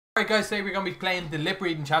Alright guys, today we're going to be playing the lip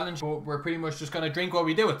reading challenge, but we're pretty much just going to drink while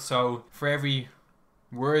we do it. So for every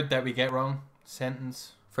word that we get wrong,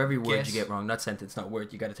 sentence, for every word guess. you get wrong, not sentence, not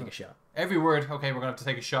word, you gotta take a shot. Every word, okay, we're going to have to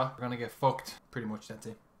take a shot. We're going to get fucked. Pretty much, that's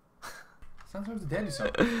it. Sandstorm's a deadly song.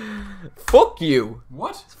 Fuck you!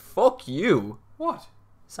 What? Fuck you! What?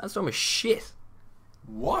 Sandstorm is shit.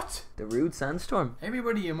 What? The rude sandstorm.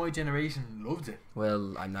 Everybody in my generation loved it.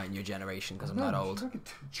 Well, I'm not in your generation because I'm not You're old. like a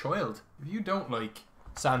child. If you don't like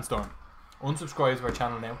Sandstorm, unsubscribe to our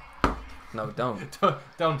channel now. No, don't.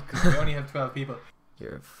 Don't, because we only have 12 people.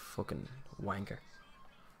 You're a fucking wanker.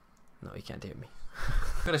 No, you can't hear me.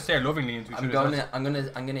 I'm gonna stare lovingly into each I'm other's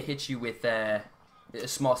gonna hit you with a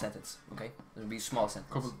small sentence. Okay, it'll be a small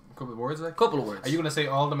sentence. couple of words, like. Couple of words. Are you gonna say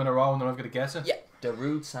all of them in a row and then I'm gonna guess it? Yeah. The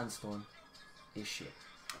rude sandstorm is shit.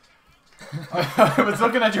 I was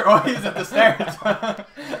looking at your eyes at the start.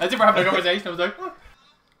 As if we're having a conversation. I was like, what?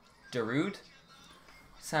 The rude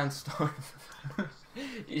sandstorm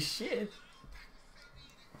is shit.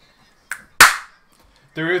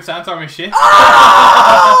 The rude sandstorm is shit.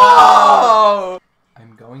 Oh!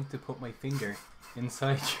 I'm going to put my finger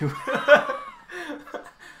inside you.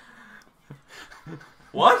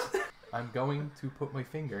 What? I'm going to put my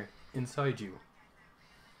finger inside you.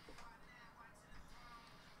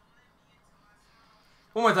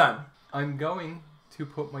 One more time. I'm going to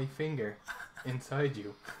put my finger inside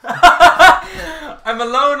you. I'm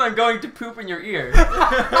alone, I'm going to poop in your ear. Is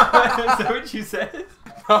that what you said?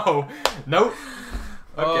 No. Nope.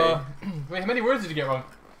 Okay. Wait, how many words did you get wrong?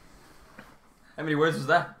 How many words was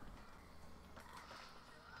that?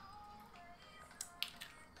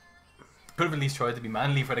 Could have at least tried to be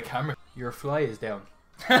manly for the camera. Your fly is down.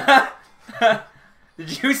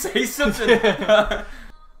 Did you say something?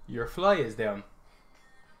 Your fly is down.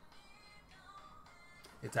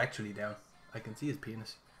 It's actually down. I can see his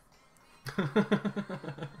penis.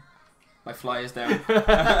 My fly is down.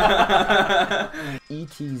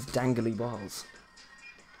 E.T.'s dangly balls.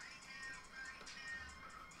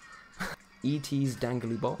 E.T.'s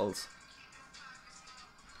dangly balls.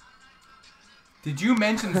 Did you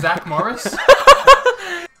mention Zach Morris?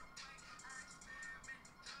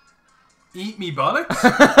 Eat me bollocks?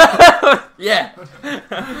 Yeah.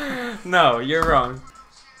 No, you're wrong.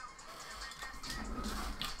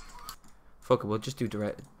 Fuck it, we'll just do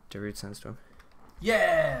the rude sandstorm.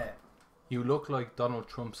 Yeah! You look like Donald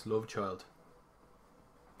Trump's love child.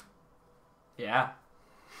 Yeah.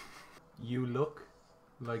 You look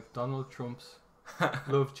like Donald Trump's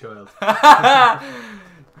love child.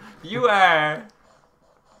 You are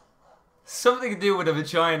something to do with a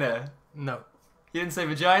vagina. No. You didn't say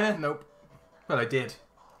vagina? Nope. Well, I did.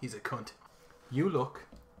 He's a cunt. You look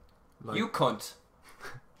like... You cunt.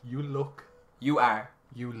 You look... You are.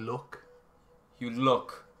 You look You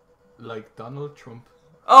look. like Donald Trump.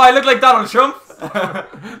 Oh, I look like Donald Trump?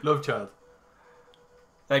 Love child.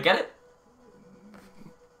 Did I get it?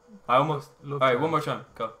 I almost. Love Alright, child. one more time.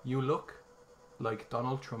 Go. You look like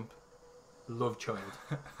Donald Trump. Love child.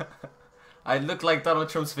 I look like Donald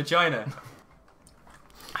Trump's vagina.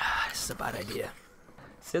 This is a bad idea.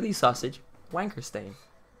 Silly sausage. Wanker stain.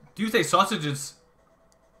 Do you say sausages?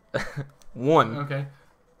 One. Okay.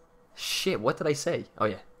 Shit, what did I say? Oh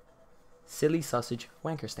yeah. Silly sausage.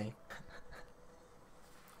 Wanker stain.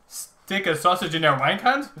 Stick a sausage in your wank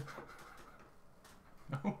hand?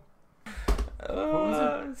 No.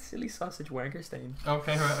 Silly sausage. Wanker stain.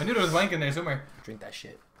 Okay, right. I knew there was wank in there somewhere. Drink that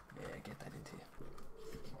shit. Yeah, get that into you.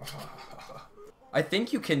 I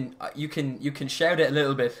think you can shout it a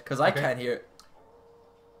little bit because I Okay. can't hear it.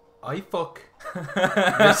 I fuck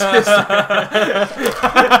your sister.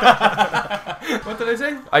 What did I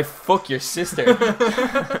say? I fuck your sister.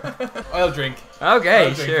 I'll drink. Okay,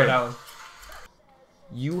 I'll drink sure. for that one.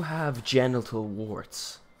 You have genital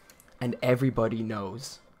warts, and everybody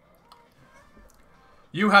knows.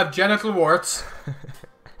 You have genital warts.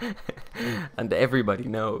 And everybody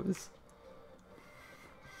knows.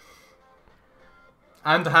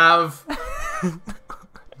 And have...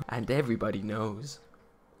 And everybody knows.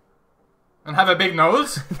 And have a big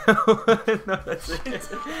nose. No, that's it.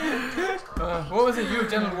 What was it? You have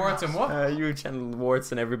genital warts and what? You have genital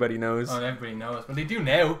warts, and everybody knows. Oh, everybody knows. Well, they do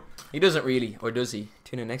now. He doesn't really, or does he?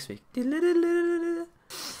 Tune in next week. How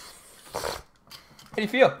do you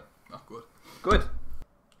feel? Oh, good. Good.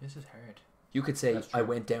 This is hard. You could say, That's true. I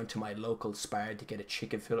went down to my local Spar to get a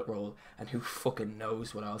chicken fillet roll, and who fucking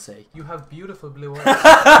knows what I'll say. You have beautiful blue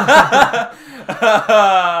eyes.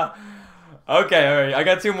 Okay, alright, I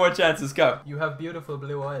got two more chances, go. You have beautiful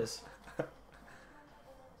blue eyes. Are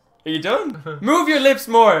you done? Move your lips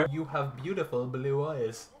more. You have beautiful blue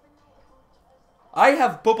eyes. I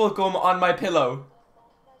have bubble gum on my pillow.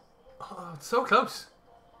 Oh, it's so close.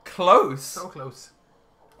 Close. So close.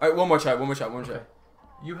 All right, one more try.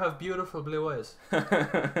 You have beautiful blue eyes.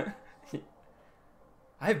 I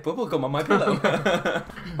have bubblegum on my pillow.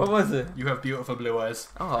 What was it? You have beautiful blue eyes.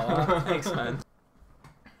 Oh, thanks, man.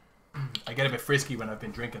 I get a bit frisky when I've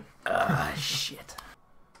been drinking. Ah, shit.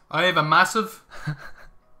 I have a massive...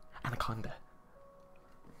 Anaconda.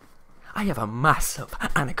 I have a massive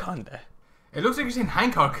anaconda. It looks like you're saying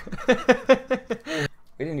Hancock.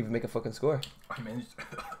 We didn't even make a fucking score. I mean...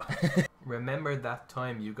 Remember that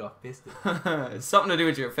time you got fisted? It's something to do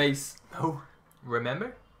with your face. No.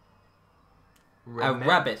 Remember? A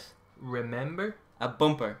rabbit. Remember A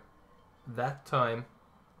bumper. that time...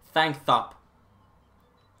 Thank thop.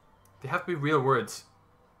 They have to be real words.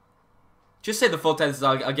 Just say the full tenses,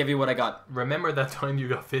 I'll give you what I got. Remember that time you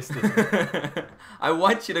got fisted? I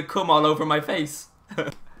want you to come all over my face.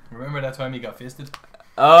 Remember that time you got fisted?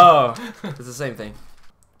 Oh. It's the same thing.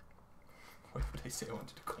 Why would I say I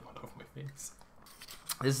wanted to come all over my face?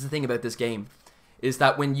 This is the thing about this game. Is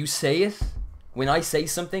that when you say it, when I say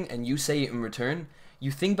something and you say it in return, you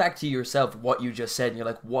think back to yourself what you just said and you're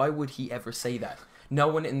like, why would he ever say that? No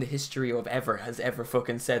one in the history of ever has ever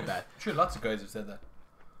fucking said that. I'm sure lots of guys have said that.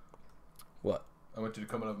 What? I want you to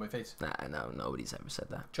come all over my face. Nah, no, nobody's ever said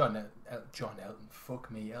that. John Elton. Fuck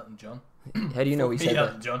me, Elton John. How do you know he said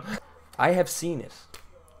Elton that? John. I have seen it.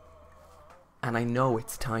 And I know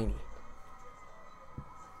it's tiny.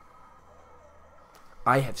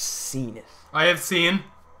 I have seen it. I have seen.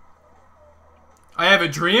 I have a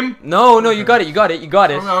dream. No, you got it.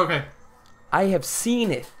 Oh, okay. I have seen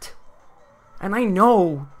it. And I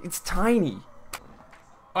know it's tiny.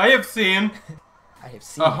 I have seen I have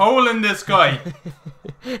seen a hole in the sky.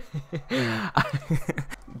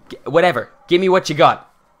 Whatever. Give me what you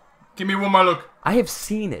got. Give me one more look. I have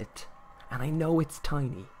seen it. And I know it's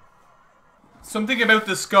tiny. Something about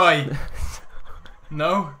the sky.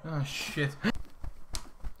 No? Oh, shit.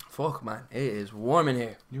 Fuck, man. It is warm in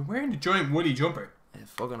here. You're wearing the giant woolly jumper.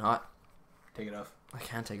 It's fucking hot. Take it off. I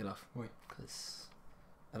can't take it off. Why? Because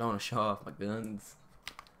I don't want to show off my guns.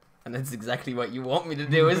 And that's exactly what you want me to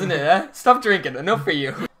do, isn't it? Huh? Stop drinking. Enough for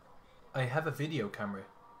you. I have a video camera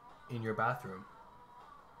in your bathroom.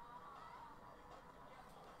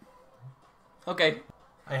 Okay.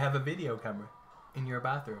 I have a video camera in your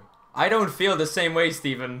bathroom. I don't feel the same way,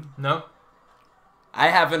 Stephen. No? I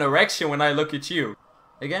have an erection when I look at you.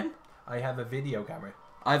 Again? I have a video camera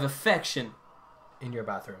I have affection. in your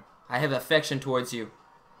bathroom. I have affection towards you.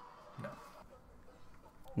 No.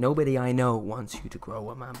 Nobody I know wants you to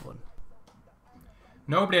grow a man bun.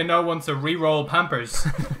 Nobody I know wants to re-roll Pampers.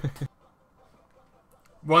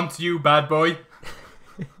 Wants you, bad boy.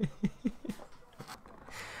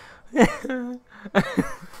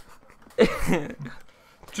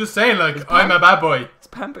 Just saying, like, I'm a bad boy. It's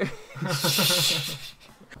pamper.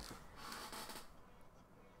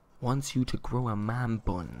 Wants you to grow a man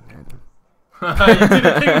bun. You did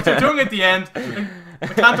a thing with your tongue at the end. I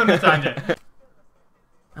can't understand you.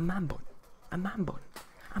 A man bun. A man bun.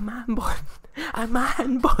 A man bun. A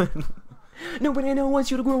man bun. Nobody I know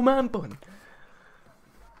wants you to grow a man bun.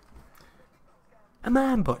 A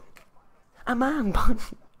man bun. A man bun.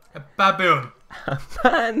 A baboon. A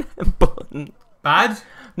man bun. Bad?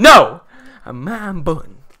 No! A man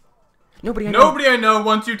bun. Nobody I know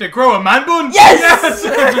wants you to grow a man bun. Yes!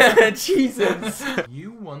 Yes! Jesus.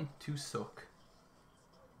 You want to suck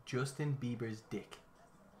Justin Bieber's dick.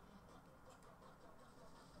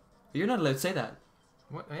 You're not allowed to say that.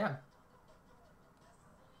 What? I am.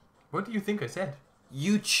 What do you think I said?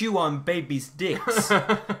 You chew on babies' dicks.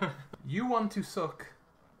 You want to suck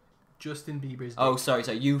Justin Bieber's dick. Oh, sorry.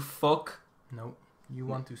 You fuck. No. You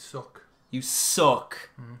want to suck. You suck.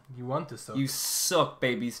 You want to suck. You suck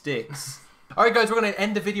babies' dicks. Alright guys, we're going to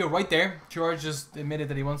end the video right there. George just admitted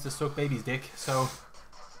that he wants to suck baby's dick, so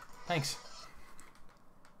thanks.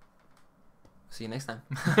 See you next time.